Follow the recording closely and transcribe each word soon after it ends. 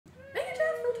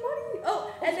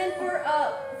then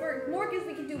for Morgans,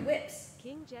 we can do whips.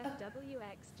 King Jeff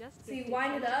WX just. So you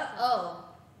wind it up. Oh.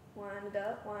 Wind it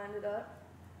up.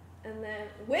 And then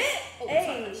whip. Oh,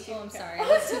 hey. I'm sorry. It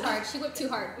was too hard. She whipped too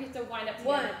hard. We have to wind up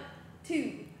together.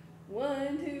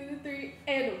 1, 2, 3,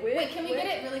 and whip. Wait, can we get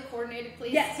it really coordinated,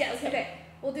 please? Yes. Okay.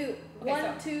 We'll do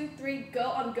 1, 2, 3, go.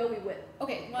 On go, we whip.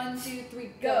 Okay, 1, 2, 3,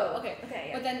 Go. go. Okay.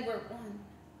 Yeah. But then we're 1,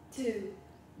 2,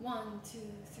 1, 2,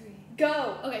 3,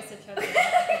 go. Okay, so try to.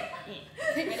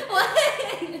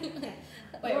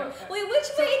 Wait, which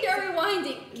way are we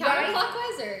winding?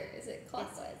 Counterclockwise or is it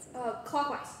clockwise?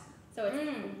 Clockwise. So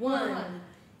it's 1,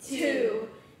 2,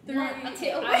 3. I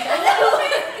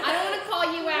don't want to call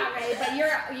you out, Ray, but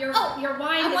your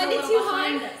wind is a little too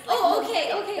behind hard. us. Like, Oh, okay.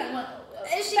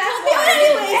 She That's told me why.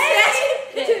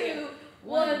 anyways. 2,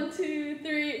 1, 2,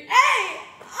 3. Hey!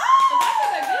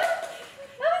 Oh!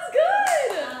 That was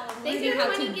good. Thank you how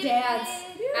to dance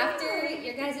after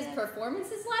your guys'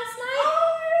 performances last night.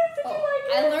 Oh, did you like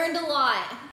it? I learned a lot.